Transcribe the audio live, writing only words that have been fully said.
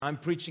I'm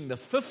preaching the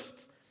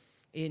fifth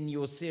in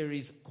your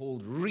series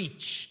called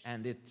Reach,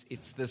 and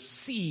it's the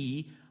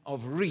C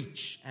of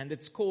Reach, and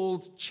it's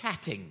called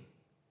Chatting.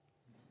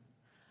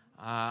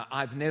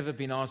 I've never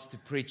been asked to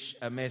preach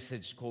a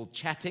message called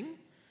Chatting,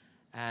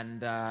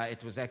 and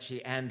it was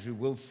actually Andrew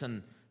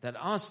Wilson that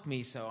asked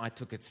me, so I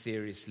took it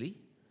seriously.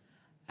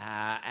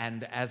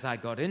 And as I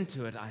got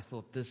into it, I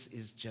thought, this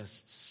is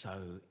just so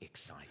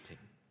exciting.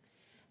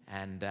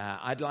 And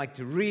I'd like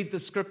to read the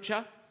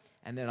scripture,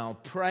 and then I'll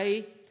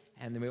pray,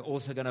 and then we're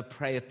also going to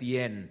pray at the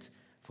end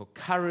for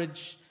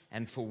courage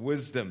and for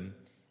wisdom.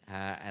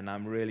 And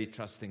I'm really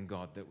trusting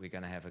God that we're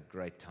going to have a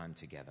great time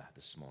together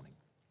this morning.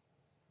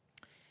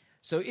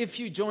 So if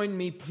you join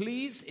me,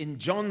 please, in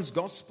John's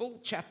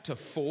Gospel, chapter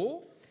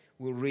 4,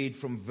 we'll read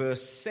from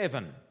verse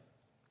 7,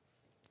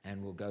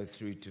 and we'll go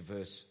through to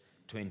verse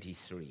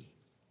 23.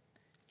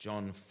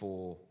 John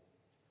 4,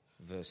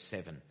 verse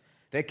 7.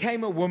 There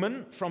came a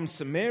woman from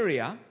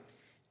Samaria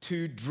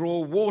to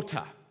draw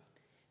water.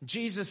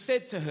 Jesus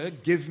said to her,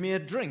 "Give me a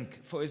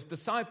drink," for his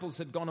disciples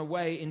had gone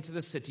away into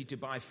the city to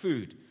buy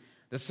food.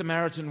 The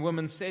Samaritan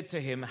woman said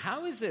to him,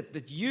 "How is it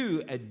that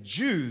you, a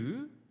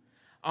Jew,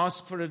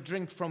 ask for a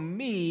drink from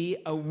me,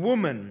 a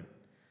woman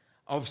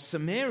of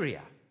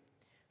Samaria?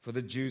 For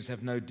the Jews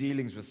have no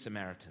dealings with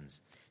Samaritans."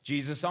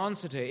 Jesus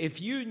answered her,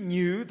 "If you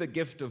knew the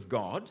gift of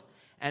God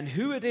and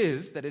who it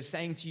is that is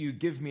saying to you,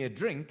 'Give me a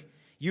drink,'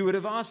 you would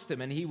have asked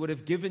him, and he would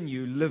have given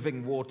you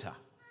living water."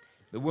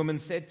 The woman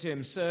said to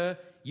him, "Sir,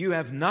 you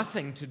have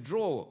nothing to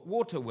draw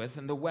water with,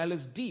 and the well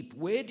is deep.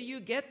 Where do you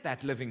get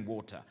that living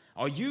water?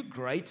 Are you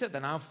greater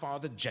than our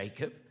father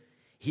Jacob?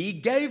 He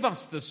gave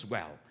us this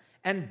well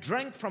and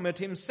drank from it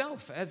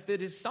himself, as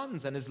did his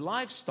sons and his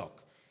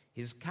livestock,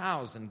 his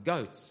cows and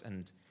goats,"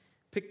 and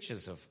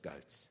pictures of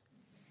goats.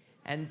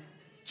 And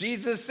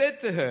Jesus said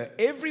to her,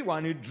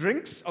 "Everyone who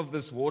drinks of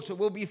this water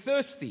will be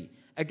thirsty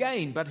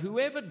again, but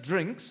whoever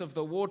drinks of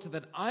the water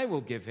that I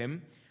will give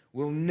him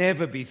will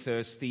never be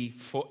thirsty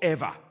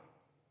forever.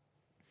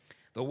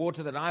 The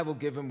water that I will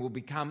give him will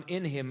become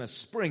in him a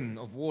spring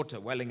of water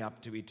welling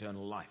up to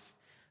eternal life."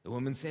 The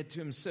woman said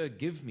to him, "Sir,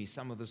 give me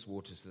some of this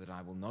water so that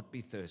I will not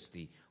be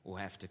thirsty or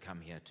have to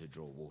come here to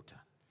draw water."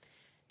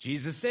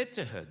 Jesus said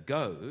to her,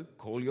 "Go,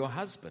 call your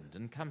husband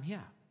and come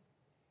here."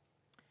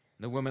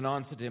 The woman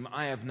answered him,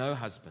 "I have no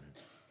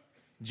husband."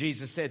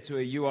 Jesus said to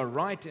her, "You are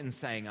right in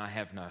saying, 'I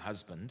have no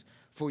husband,'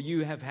 for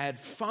you have had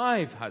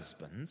 5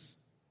 husbands,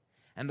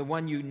 and the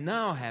one you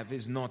now have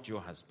is not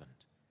your husband.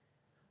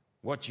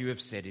 What you have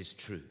said is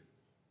true."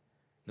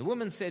 The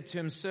woman said to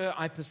him, "Sir,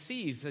 I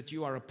perceive that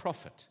you are a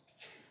prophet.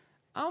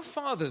 Our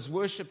fathers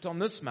worshipped on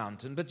this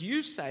mountain, but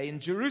you say in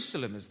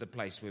Jerusalem is the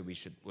place where we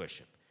should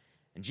worship."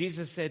 And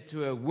Jesus said to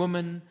her,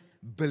 "Woman,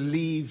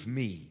 believe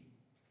me.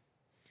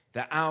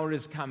 The hour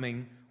is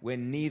coming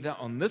when neither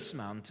on this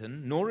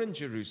mountain nor in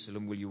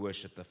Jerusalem will you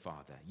worship the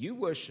Father. You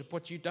worship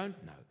what you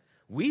don't know.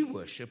 We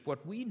worship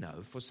what we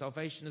know, for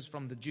salvation is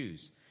from the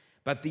Jews.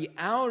 But the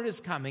hour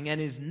is coming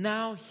and is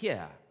now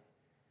here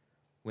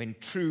when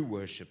true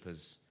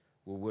worshippers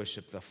will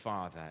worship the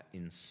Father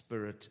in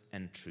spirit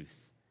and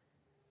truth.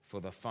 For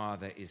the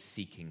Father is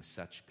seeking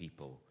such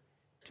people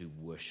to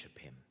worship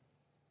him."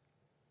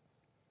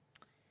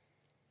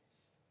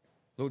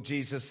 Lord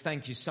Jesus,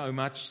 thank you so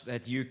much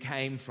that you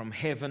came from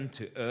heaven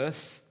to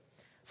earth,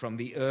 from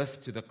the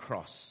earth to the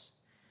cross,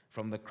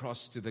 from the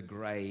cross to the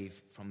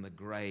grave, from the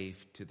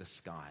grave to the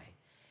sky.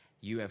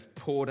 You have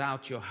poured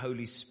out your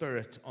Holy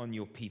Spirit on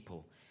your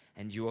people,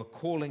 and you are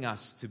calling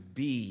us to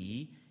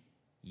be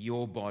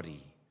your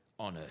body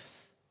on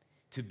earth,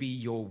 to be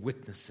your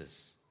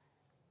witnesses.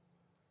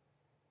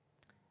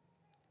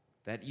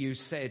 That you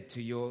said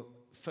to your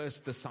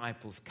first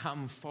disciples,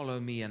 "Come, follow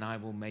me, and I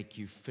will make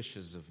you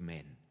fishers of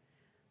men."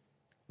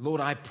 Lord,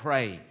 I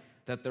pray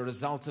that the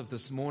result of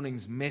this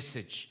morning's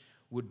message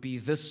would be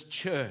this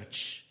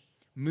church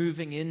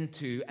moving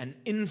into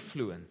an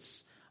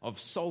influence of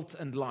salt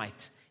and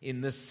light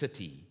in this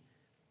city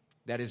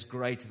that is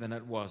greater than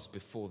it was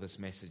before this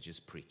message is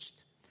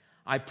preached.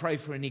 I pray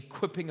for an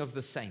equipping of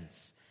the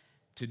saints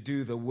to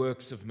do the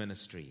works of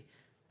ministry,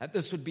 that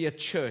this would be a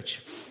church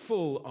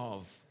full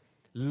of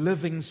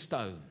living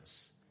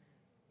stones,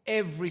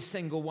 every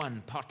single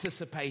one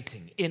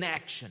participating in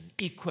action,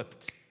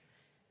 equipped.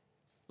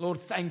 Lord,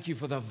 thank you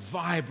for the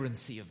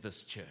vibrancy of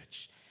this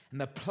church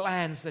and the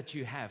plans that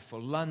you have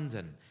for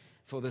London,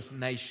 for this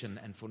nation,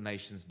 and for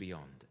nations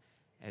beyond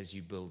as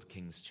you build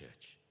King's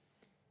Church.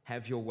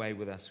 Have your way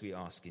with us, we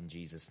ask in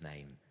Jesus'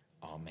 name.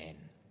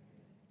 Amen.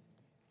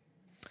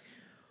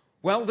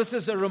 Well, this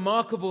is a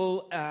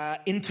remarkable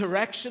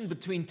interaction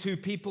between two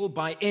people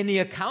by any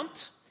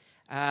account,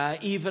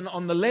 even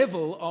on the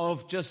level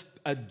of just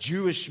a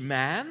Jewish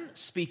man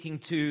speaking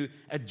to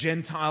a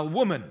Gentile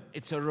woman.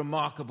 It's a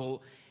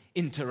remarkable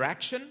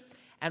interaction.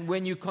 And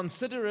when you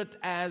consider it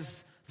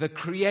as the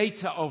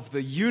creator of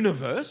the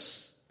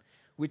universe,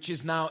 which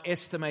is now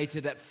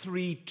estimated at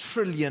 3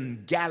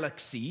 trillion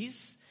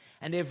galaxies,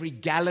 and every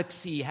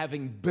galaxy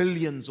having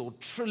billions or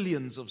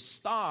trillions of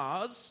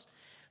stars,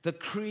 the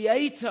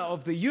creator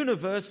of the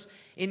universe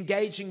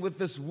engaging with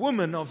this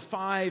woman of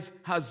 5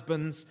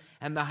 husbands,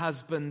 and the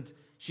husband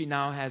she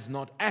now has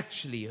not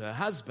actually her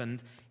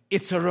husband.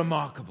 It's a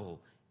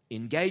remarkable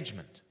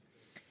engagement.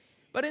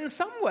 But in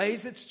some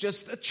ways, it's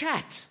just a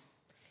chat.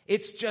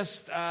 It's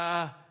just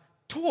a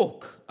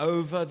talk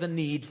over the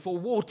need for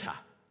water.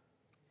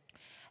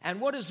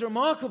 And what is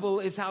remarkable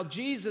is how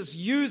Jesus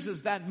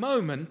uses that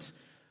moment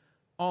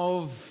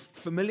of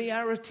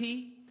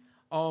familiarity,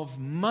 of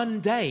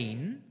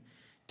mundane,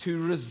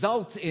 to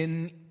result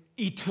in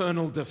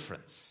eternal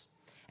difference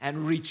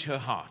and reach her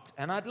heart.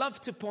 And I'd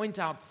love to point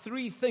out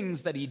 3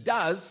 things that he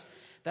does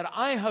that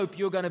I hope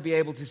you're going to be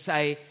able to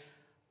say,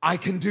 I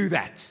can do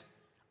that.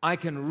 I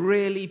can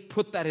really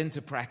put that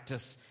into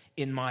practice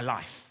in my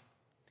life.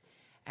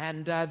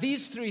 And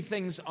these 3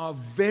 things are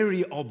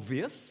very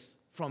obvious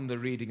from the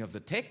reading of the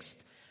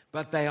text,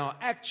 but they are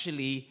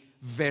actually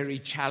very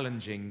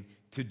challenging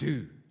to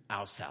do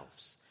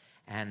ourselves.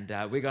 And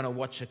we're going to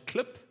watch a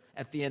clip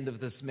at the end of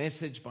this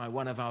message by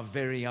one of our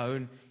very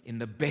own in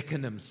the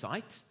Beckenham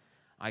site.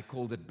 I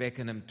called it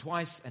Beckenham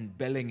twice and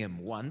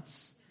Bellingham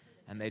once,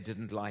 and they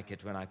didn't like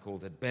it when I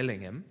called it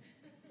Bellingham.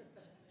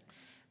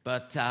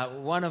 But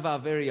one of our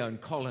very own,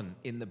 Colin,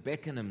 in the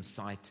Beckenham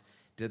site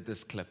did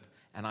this clip,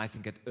 and I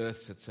think it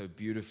earths it so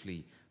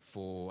beautifully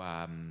for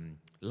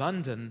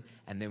London.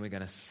 And then we're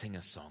going to sing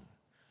a song,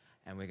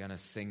 and we're going to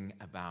sing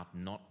about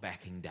not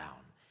backing down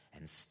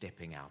and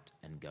stepping out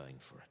and going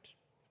for it.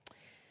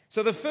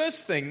 So the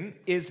first thing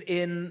is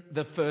in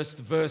the first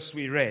verse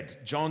we read,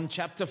 John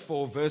chapter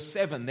 4, verse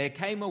 7. There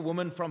came a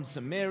woman from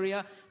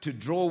Samaria to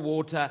draw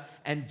water,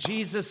 and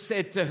Jesus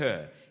said to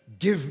her,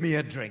 "Give me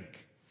a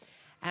drink."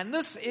 And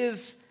this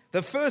is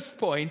the first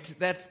point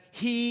that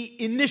he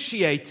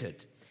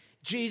initiated.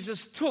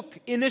 Jesus took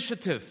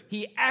initiative.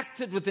 He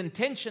acted with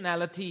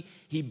intentionality.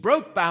 He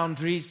broke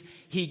boundaries.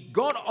 He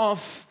got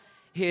off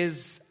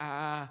his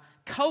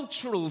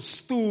cultural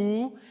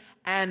stool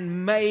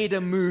and made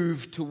a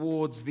move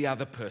towards the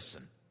other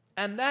person.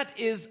 And that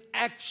is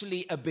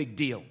actually a big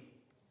deal.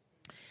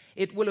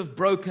 It will have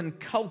broken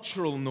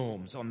cultural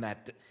norms in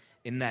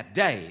that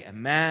day. A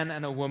man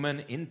and a woman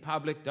in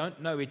public don't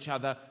know each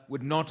other,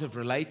 would not have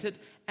related.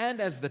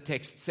 And as the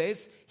text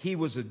says, he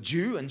was a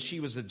Jew and she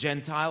was a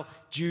Gentile.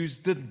 Jews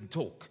didn't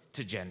talk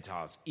to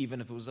Gentiles,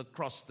 even if it was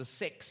across the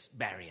sex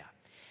barrier.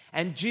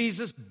 And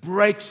Jesus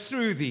breaks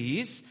through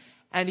these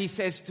and he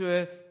says to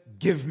her,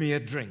 "Give me a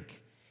drink."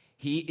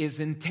 He is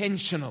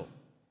intentional.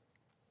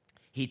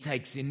 He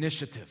takes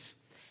initiative.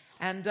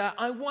 And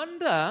I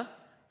wonder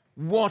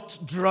what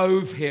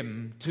drove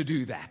him to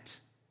do that.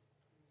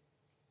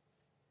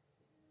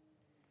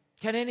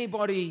 Can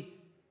anybody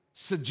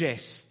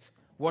suggest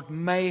what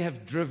may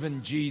have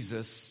driven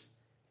Jesus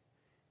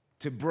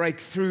to break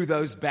through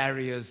those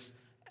barriers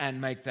and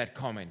make that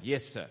comment?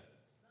 Yes, sir.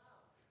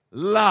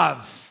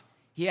 Love.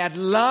 He had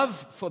love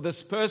for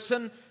this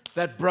person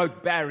that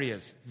broke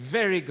barriers.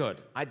 Very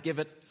good. I'd give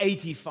it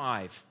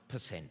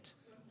 85%.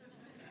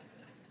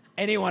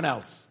 Anyone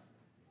else?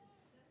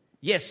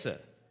 Yes, sir.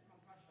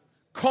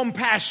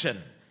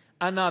 Compassion.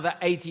 Another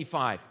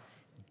 85.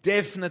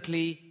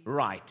 Definitely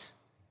right.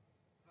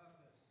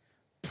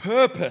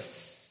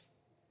 Purpose.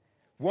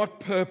 What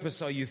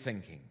purpose are you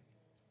thinking?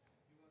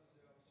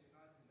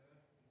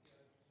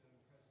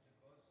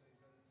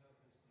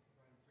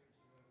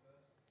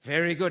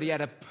 Very good. He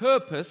had a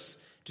purpose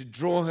to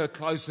draw her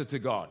closer to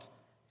God.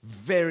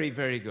 Very,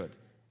 very good.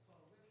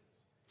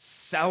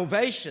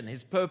 Salvation.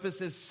 His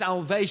purpose is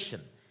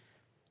salvation.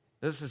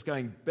 This is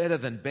going better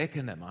than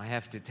Beckenham, I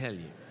have to tell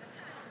you.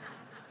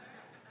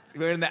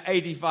 We're in the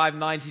 85,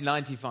 90,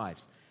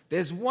 95s.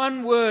 There's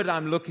one word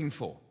I'm looking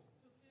for.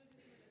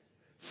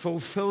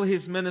 Fulfill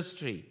his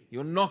ministry.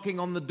 You're knocking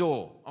on the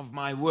door of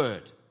my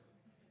word.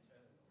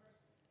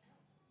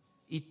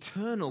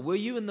 Eternal. Were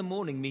you in the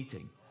morning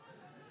meeting?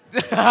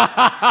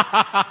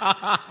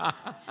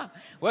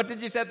 What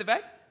did you say at the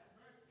back?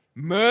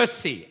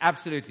 Mercy.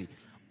 Absolutely.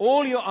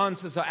 All your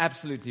answers are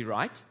absolutely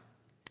right.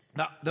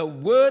 Now, the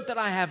word that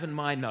I have in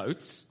my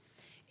notes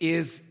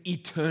is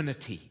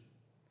eternity.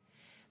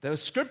 The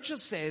scripture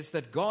says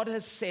that God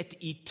has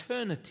set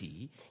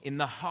eternity in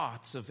the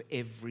hearts of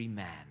every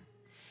man.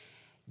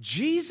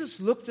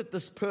 Jesus looked at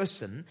this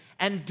person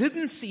and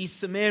didn't see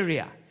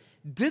Samaria,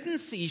 didn't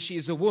see she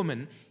is a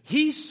woman.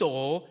 He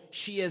saw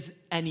she is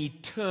an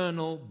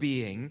eternal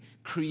being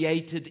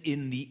created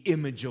in the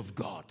image of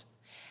God.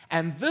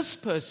 And this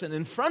person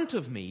in front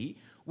of me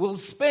will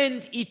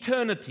spend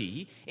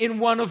eternity in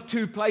one of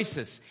 2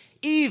 places.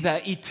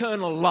 Either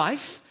eternal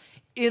life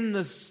in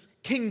this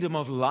kingdom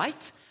of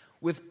light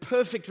with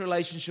perfect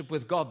relationship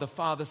with God, the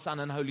Father, Son,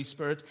 and Holy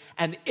Spirit,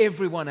 and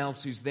everyone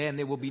else who's there, and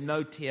there will be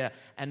no tear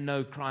and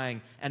no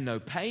crying and no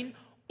pain.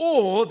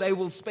 Or they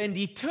will spend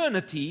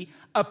eternity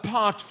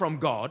apart from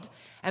God,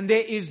 and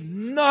there is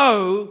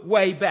no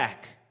way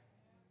back.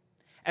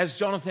 As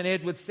Jonathan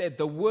Edwards said,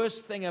 the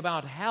worst thing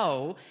about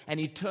hell and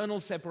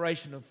eternal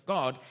separation of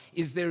God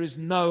is there is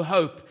no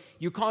hope.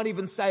 You can't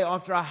even say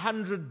after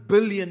 100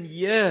 billion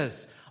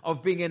years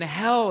of being in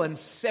hell and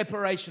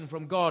separation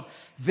from God,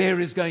 there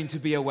is going to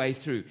be a way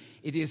through.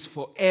 It is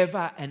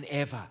forever and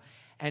ever.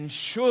 And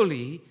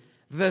surely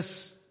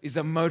this is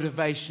a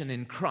motivation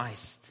in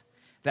Christ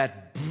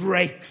that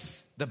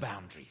breaks the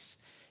boundaries.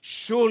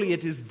 Surely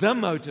it is the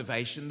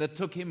motivation that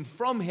took him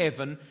from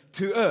heaven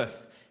to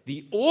earth,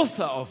 the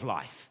author of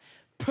life,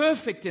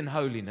 perfect in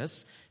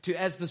holiness, to,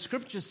 as the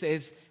scripture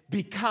says,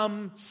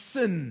 become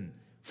sin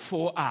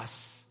for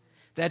us,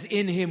 that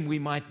in him we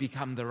might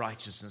become the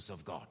righteousness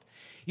of God.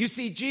 You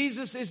see,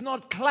 Jesus is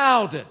not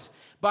clouded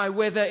by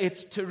whether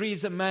it's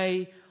Theresa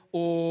May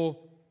or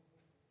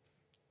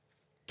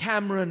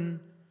Cameron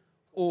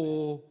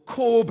or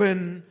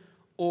Corbyn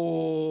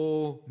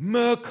or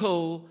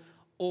Merkel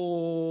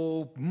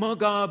or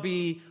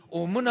Mugabe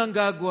or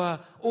Mnangagwa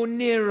or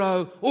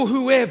Nero or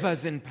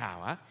whoever's in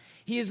power.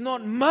 He is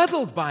not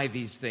muddled by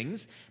these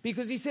things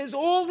because he says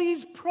all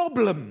these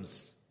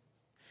problems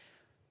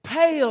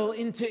pale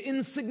into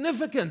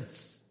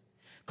insignificance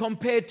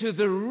compared to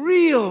the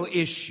real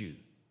issue,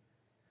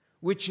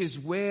 which is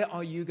where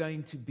are you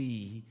going to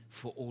be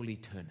for all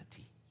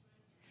eternity?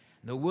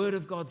 The Word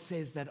of God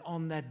says that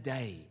on that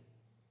day,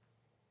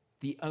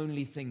 the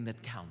only thing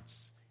that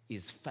counts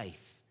is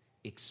faith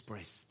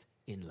expressed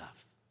in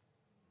love.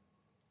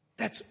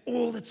 That's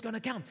all that's going to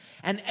count.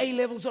 And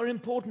A-levels are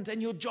important,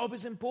 and your job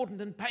is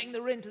important, and paying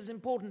the rent is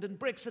important, and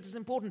Brexit is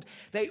important.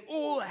 They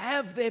all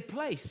have their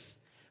place,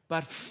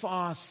 but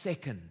far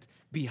second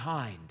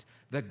behind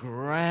the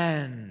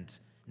grand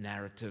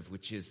narrative,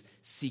 which is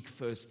seek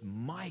first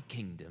my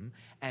kingdom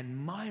and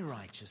my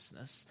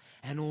righteousness,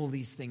 and all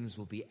these things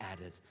will be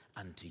added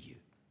unto you.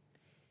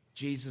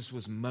 Jesus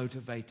was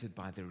motivated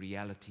by the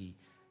reality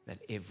that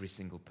every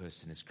single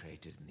person is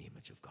created in the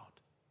image of God.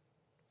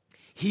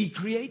 He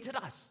created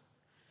us.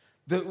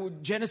 The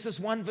Genesis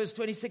 1 verse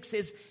 26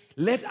 says,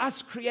 let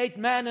us create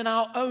man in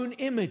our own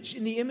image.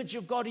 In the image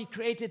of God, he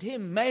created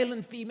him. Male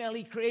and female,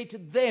 he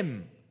created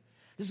them.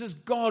 This is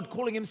God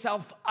calling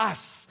himself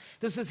us.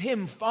 This is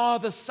him,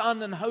 Father,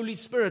 Son, and Holy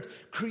Spirit,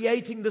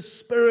 creating the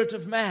spirit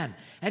of man.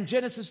 And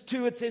Genesis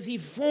 2, it says he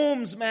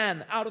forms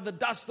man out of the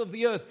dust of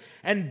the earth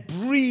and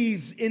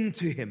breathes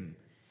into him,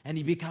 and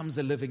he becomes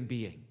a living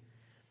being.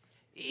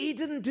 He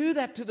didn't do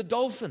that to the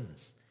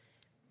dolphins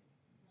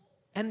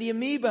and the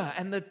amoeba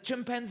and the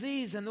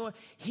chimpanzees.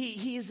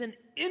 He is an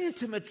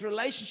intimate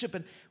relationship.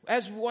 And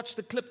as we watched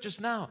the clip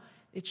just now,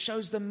 it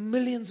shows the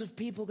millions of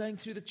people going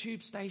through the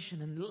tube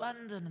station in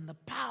London, and the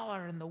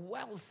power and the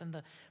wealth and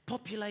the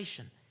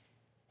population.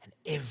 And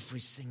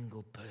every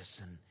single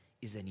person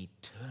is an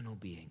eternal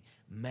being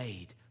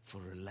made for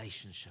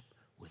relationship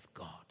with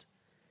God.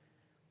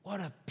 What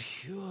a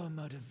pure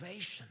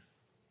motivation.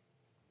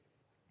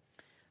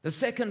 The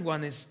second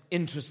one is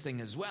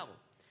interesting as well.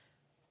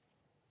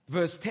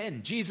 Verse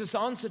 10, Jesus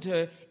answered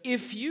her,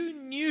 if you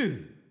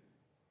knew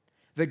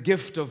the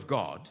gift of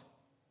God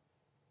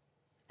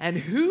and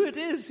who it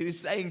is who's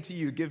saying to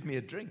you, give me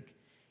a drink,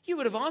 you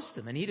would have asked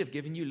him and he'd have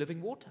given you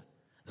living water.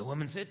 The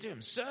woman said to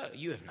him, sir,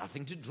 you have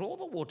nothing to draw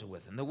the water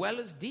with, and the well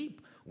is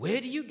deep. Where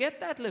do you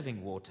get that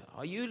living water?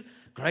 Are you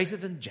greater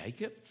than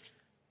Jacob?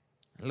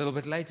 A little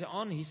bit later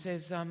on, he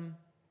says,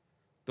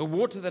 the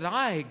water that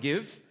I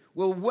give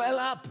will well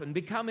up and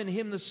become in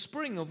him the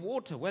spring of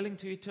water, welling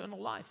to eternal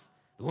life.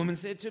 The woman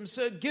said to him,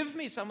 sir, give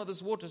me some of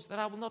this water so that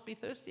I will not be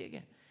thirsty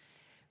again.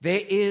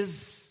 There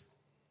is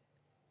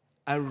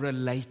a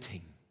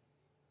relating.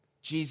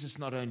 Jesus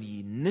not only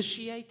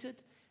initiated,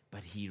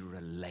 but he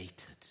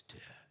related to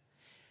her.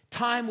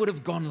 Time would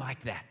have gone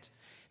like that.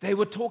 They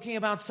were talking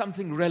about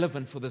something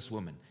relevant for this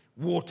woman,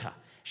 water.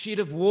 She'd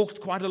have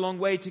walked quite a long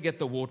way to get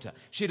the water.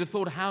 She'd have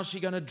thought, how's she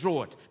going to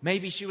draw it?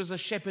 Maybe she was a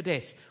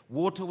shepherdess.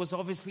 Water was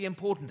obviously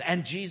important.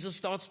 And Jesus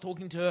starts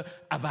talking to her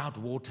about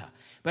water.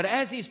 But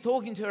as he's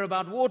talking to her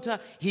about water,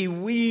 he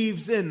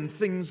weaves in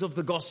things of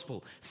the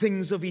gospel,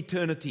 things of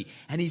eternity.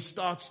 And he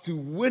starts to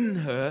win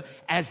her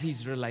as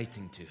he's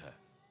relating to her.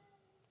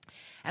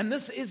 And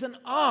this is an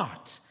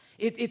art.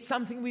 It's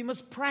something we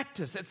must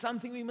practice. It's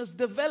something we must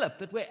develop,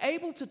 that we're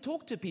able to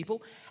talk to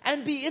people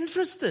and be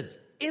interested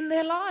in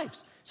their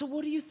lives. So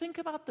what do you think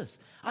about this?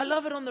 I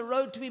love it on the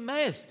road to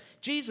Emmaus.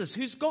 Jesus,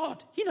 who's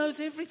God, he knows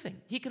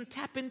everything. He can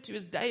tap into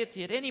his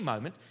deity at any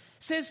moment,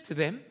 says to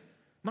them,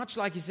 much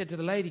like he said to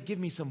the lady, give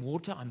me some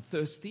water, I'm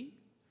thirsty.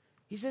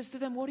 He says to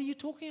them, what are you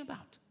talking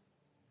about?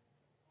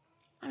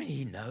 I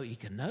mean, he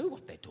can know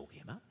what they're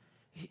talking about,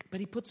 but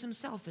he puts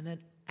himself in an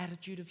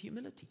attitude of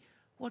humility.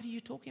 What are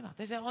you talking about?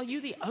 They say, are you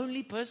the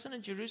only person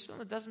in Jerusalem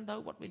that doesn't know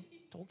what we're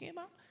talking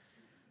about?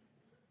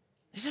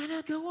 They say,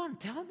 no, go on,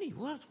 tell me,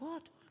 what?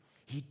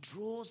 He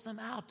draws them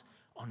out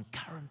on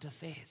current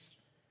affairs.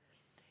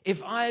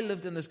 If I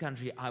lived in this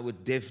country, I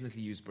would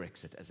definitely use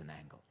Brexit as an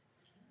angle.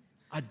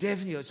 I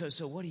definitely,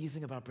 so what do you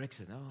think about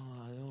Brexit?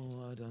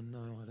 I don't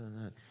know.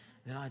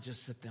 Then I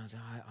just sit there and say,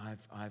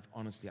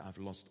 I've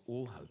lost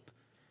all hope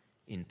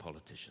in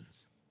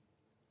politicians.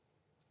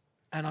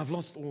 And I've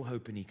lost all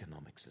hope in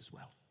economics as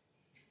well.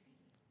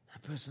 A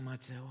person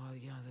might say, oh,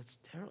 yeah, that's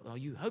terrible. Are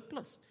you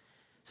hopeless?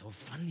 So, well,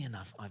 funnily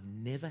enough, I've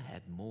never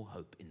had more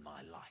hope in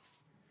my life.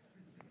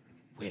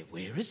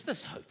 where is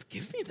this hope?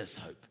 Give me this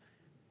hope.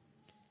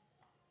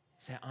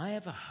 Say, I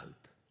have a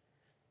hope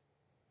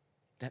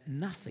that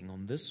nothing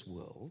on this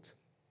world,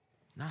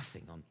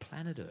 nothing on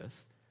planet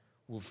Earth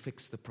will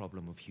fix the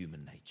problem of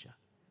human nature.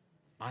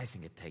 I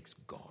think it takes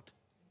God.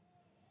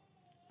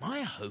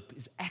 My hope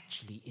is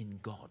actually in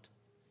God.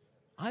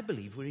 I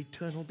believe we're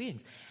eternal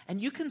beings.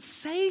 And you can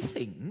say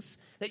things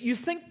that you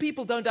think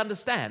people don't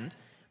understand,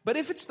 but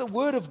if it's the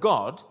word of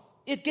God,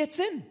 it gets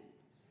in.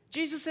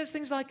 Jesus says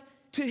things like,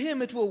 to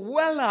him it will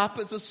well up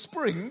as a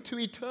spring to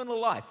eternal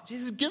life.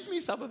 Jesus, give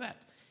me some of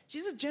that.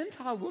 She's a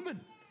Gentile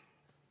woman.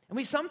 And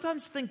we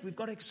sometimes think we've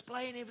got to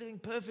explain everything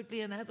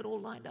perfectly and have it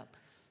all lined up.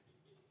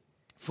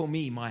 For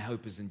me, my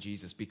hope is in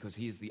Jesus because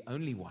he is the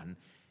only one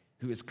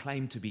who has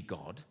claimed to be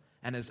God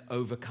and has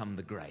overcome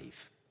the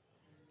grave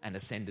and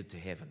ascended to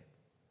heaven.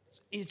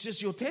 It's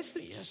just your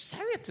testimony. You just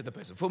say it to the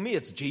person. For me,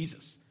 it's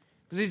Jesus.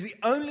 Because he's the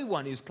only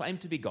one who's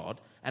claimed to be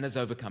God and has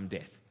overcome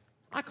death.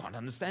 I can't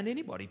understand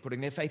anybody putting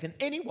their faith in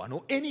anyone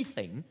or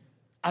anything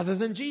other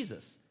than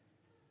Jesus.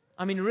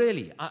 I mean,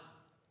 really,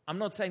 I'm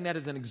not saying that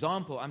as an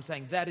example. I'm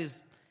saying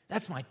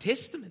that's my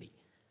testimony.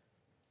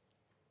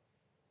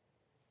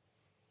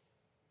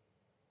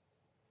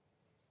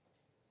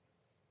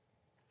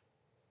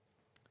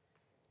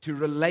 To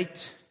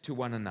relate to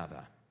one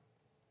another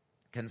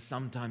can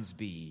sometimes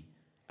be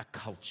a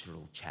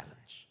cultural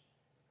challenge.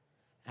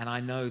 And I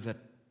know that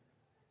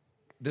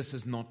this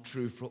is not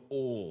true for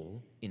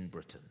all in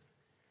Britain.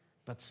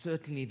 But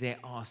certainly there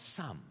are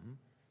some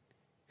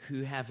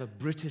who have a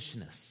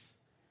Britishness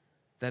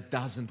that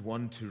doesn't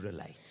want to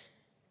relate.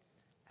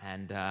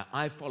 And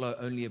I follow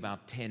only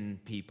about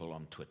 10 people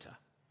on Twitter.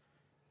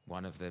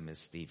 One of them is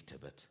Steve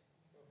Tibbett.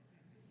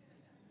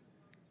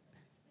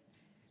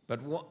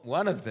 But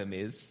one of them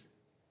is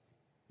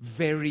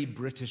very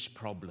British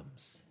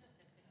problems.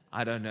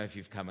 I don't know if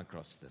you've come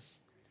across this.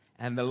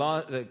 And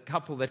the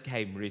couple that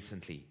came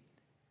recently,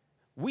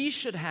 we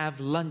should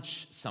have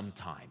lunch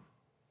sometime.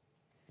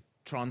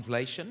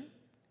 Translation,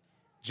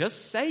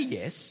 just say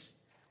yes,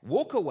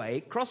 walk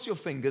away, cross your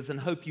fingers, and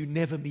hope you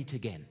never meet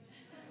again.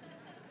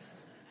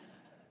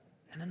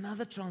 And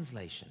another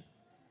translation,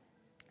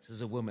 this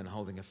is a woman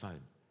holding a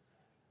phone.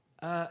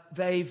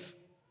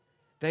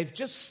 They've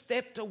just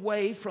stepped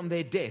away from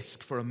their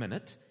desk for a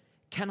minute.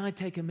 Can I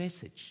take a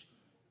message?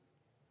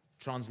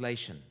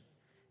 Translation,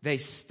 they're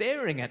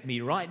staring at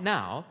me right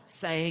now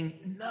saying,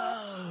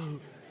 no.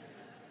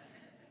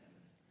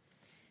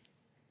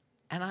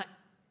 And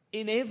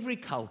in every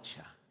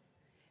culture,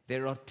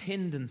 there are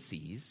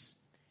tendencies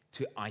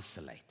to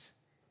isolate.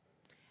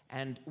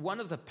 And one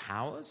of the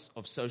powers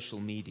of social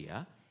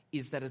media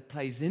is that it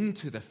plays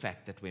into the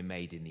fact that we're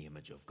made in the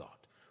image of God.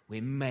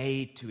 We're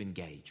made to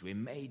engage. We're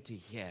made to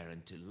hear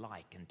and to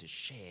like and to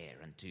share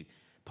and to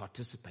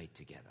participate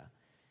together.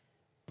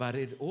 But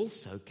it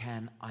also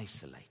can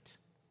isolate.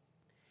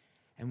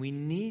 And we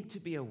need to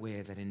be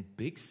aware that in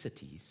big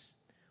cities,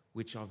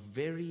 which are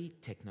very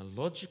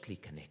technologically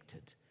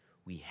connected,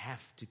 we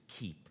have to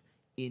keep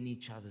in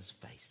each other's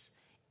face,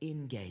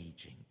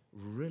 engaging,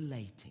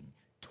 relating,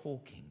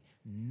 talking,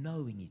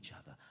 knowing each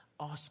other,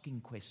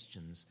 asking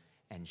questions,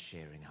 and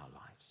sharing our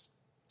lives.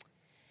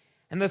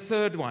 And the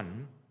third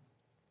one,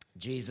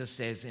 Jesus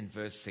says in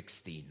verse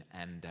 16,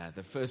 and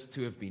the first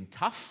two have been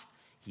tough.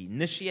 He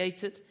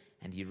initiated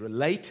and he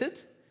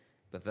related,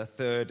 but the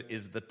third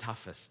is the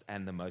toughest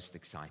and the most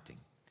exciting.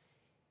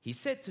 He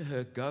said to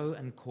her, go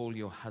and call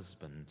your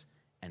husband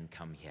and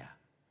come here.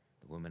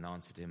 The woman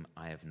answered him,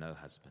 I have no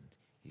husband.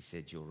 He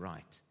said, you're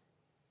right,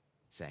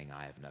 saying,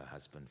 I have no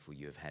husband, for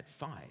you have had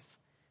 5,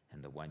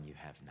 and the one you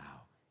have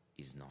now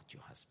is not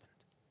your husband.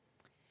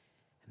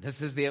 And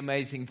this is the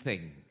amazing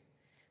thing,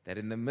 that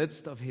in the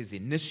midst of his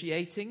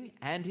initiating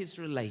and his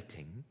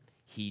relating,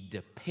 he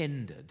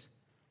depended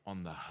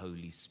on the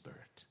Holy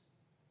Spirit.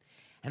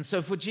 And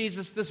so for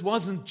Jesus, this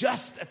wasn't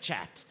just a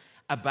chat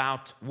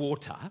about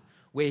water,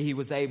 where he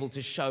was able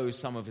to show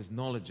some of his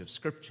knowledge of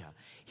Scripture.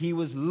 He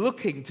was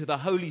looking to the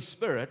Holy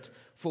Spirit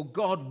for,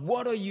 God,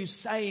 what are you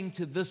saying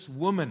to this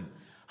woman?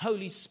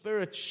 Holy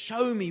Spirit,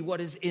 show me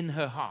what is in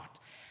her heart.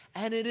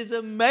 And it is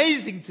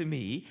amazing to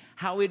me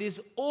how it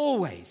is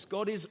always,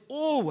 God is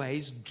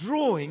always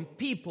drawing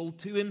people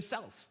to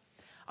himself.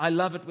 I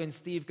love it when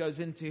Steve goes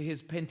into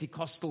his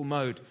Pentecostal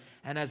mode,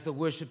 and as the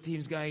worship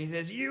team's going, he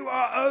says, you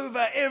are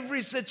over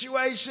every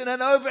situation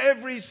and over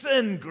every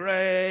sin.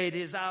 Great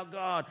is our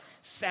God.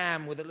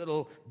 Sam with a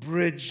little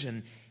bridge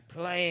and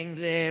playing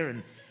there,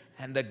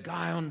 and the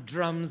guy on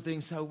drums doing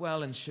so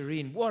well, and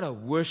Shireen. What a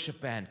worship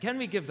band. Can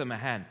we give them a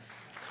hand?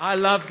 I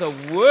love the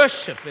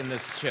worship in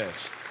this church.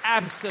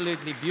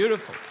 Absolutely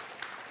beautiful.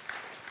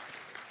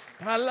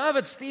 And I love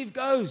it. Steve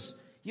goes,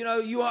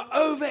 you are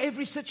over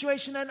every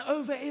situation and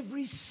over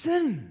every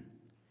sin.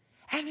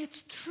 And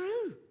it's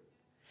true.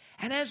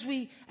 And as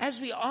we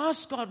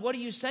ask God, what are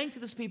you saying to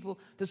this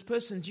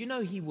person, do you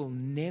know he will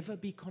never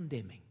be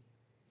condemning?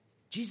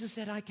 Jesus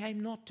said, I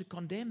came not to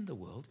condemn the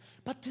world,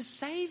 but to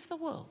save the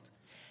world.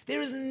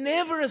 There is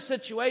never a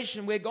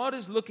situation where God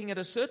is looking at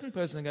a certain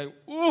person and going,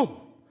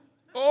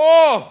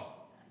 oh,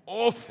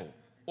 awful.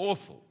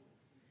 awful.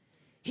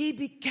 He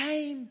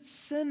became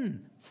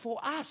sin for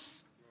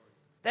us,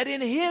 that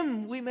in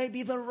him we may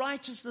be the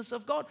righteousness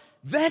of God.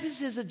 That is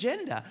his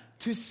agenda,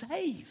 to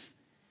save.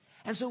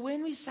 And so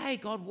when we say,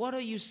 God, what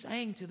are you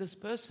saying to this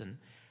person?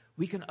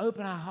 We can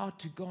open our heart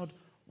to God.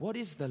 What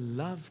is the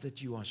love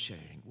that you are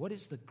sharing? What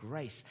is the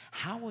grace?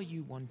 How are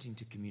you wanting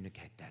to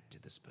communicate that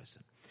to this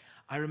person?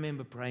 I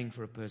remember praying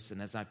for a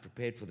person as I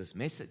prepared for this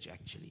message,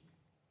 actually.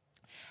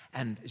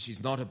 And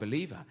she's not a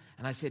believer.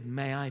 And I said,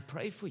 may I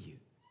pray for you?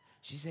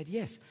 She said,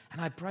 yes. And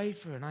I prayed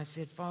for her and I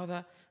said,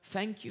 Father,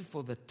 thank you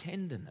for the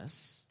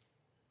tenderness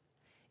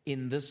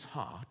in this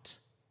heart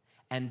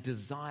and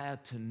desire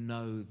to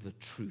know the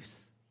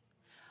truth.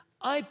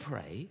 I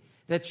pray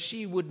that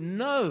she would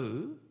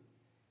know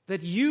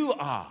that you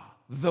are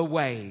the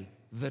way,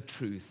 the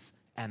truth,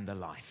 and the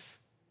life.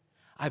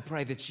 I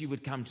pray that she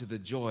would come to the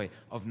joy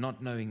of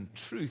not knowing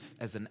truth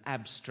as an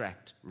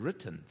abstract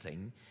written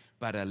thing,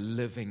 but a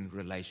living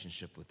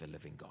relationship with the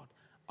living God.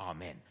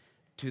 Amen.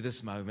 To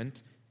this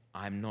moment,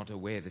 I'm not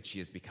aware that she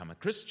has become a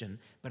Christian,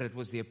 but it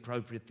was the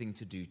appropriate thing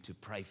to do to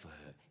pray for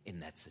her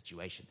in that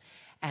situation.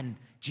 And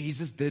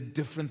Jesus did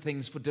different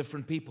things for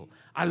different people.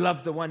 I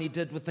love the one he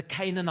did with the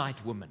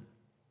Canaanite woman.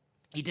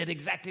 He did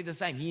exactly the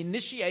same. He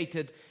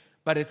initiated,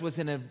 but it was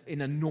in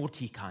a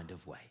naughty kind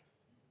of way.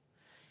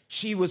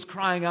 She was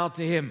crying out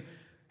to him,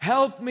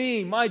 help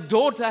me, my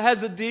daughter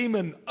has a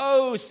demon.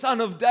 Oh,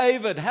 son of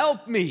David,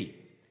 help me.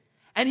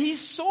 And he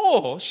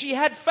saw she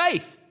had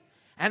faith,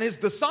 and his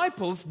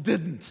disciples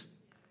didn't.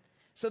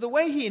 So the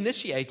way he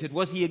initiated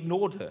was he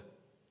ignored her.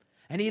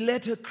 And he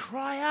let her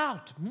cry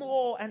out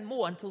more and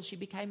more until she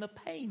became a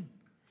pain.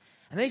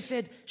 And they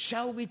said,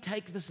 shall we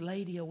take this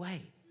lady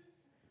away?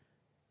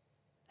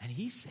 And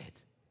he said,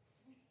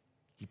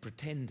 he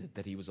pretended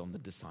that he was on the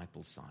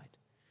disciples' side.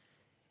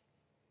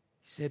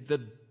 He said,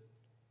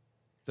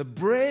 the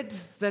bread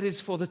that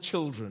is for the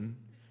children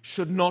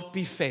should not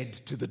be fed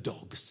to the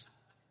dogs.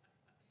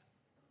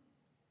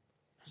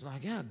 I was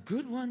like, yeah,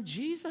 good one,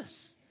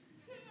 Jesus.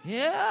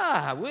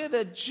 Yeah, we're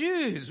the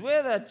Jews.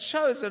 We're the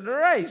chosen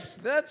race.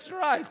 That's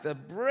right. The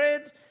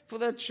bread for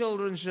the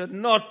children should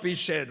not be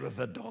shared with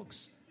the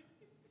dogs.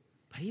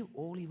 But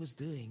all he was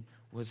doing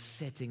was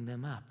setting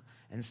them up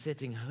and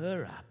setting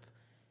her up.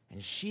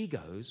 And she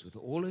goes with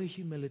all her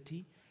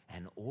humility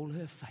and all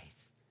her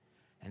faith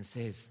and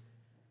says,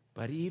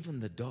 but even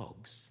the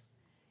dogs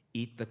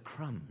eat the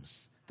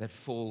crumbs that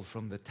fall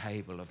from the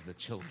table of the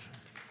children.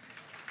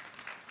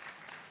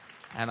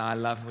 And I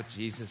love what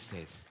Jesus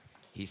says.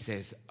 He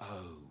says,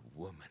 oh,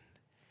 woman,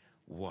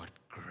 what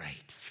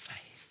great faith.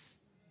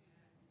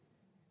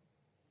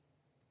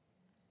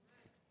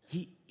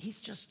 He's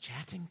just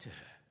chatting to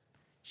her.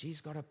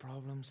 She's got a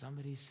problem,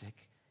 somebody's sick,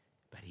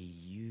 but he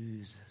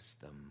uses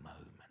the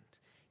moment.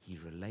 He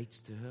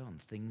relates to her on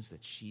things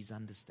that she's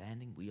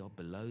understanding. We are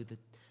below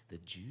the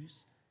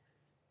Jews,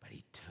 but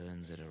he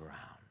turns it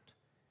around.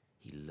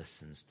 He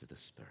listens to the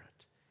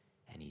Spirit,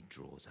 and he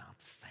draws out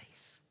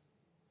faith.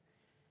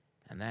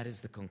 And that is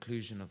the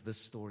conclusion of this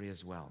story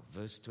as well.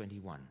 Verse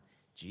 21,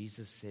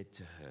 Jesus said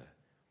to her,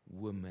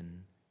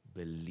 woman,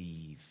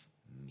 believe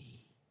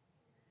me.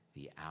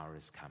 The hour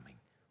is coming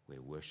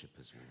where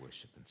worshipers will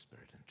worship in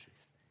spirit and truth.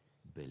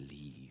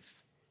 Believe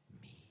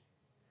me.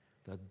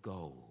 The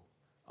goal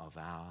of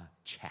our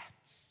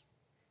chats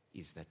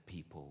is that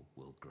people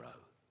will grow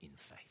in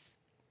faith.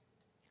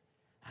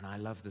 And I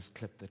love this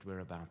clip that we're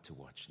about to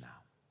watch now.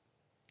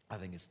 I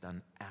think it's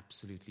done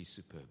absolutely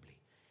superbly.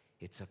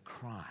 It's a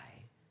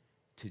cry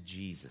to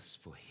Jesus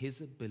for his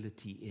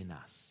ability in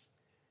us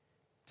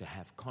to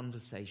have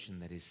conversation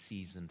that is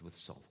seasoned with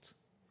salt,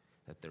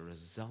 that the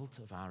result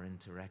of our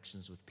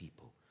interactions with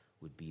people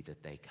would be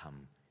that they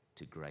come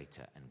to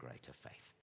greater and greater faith.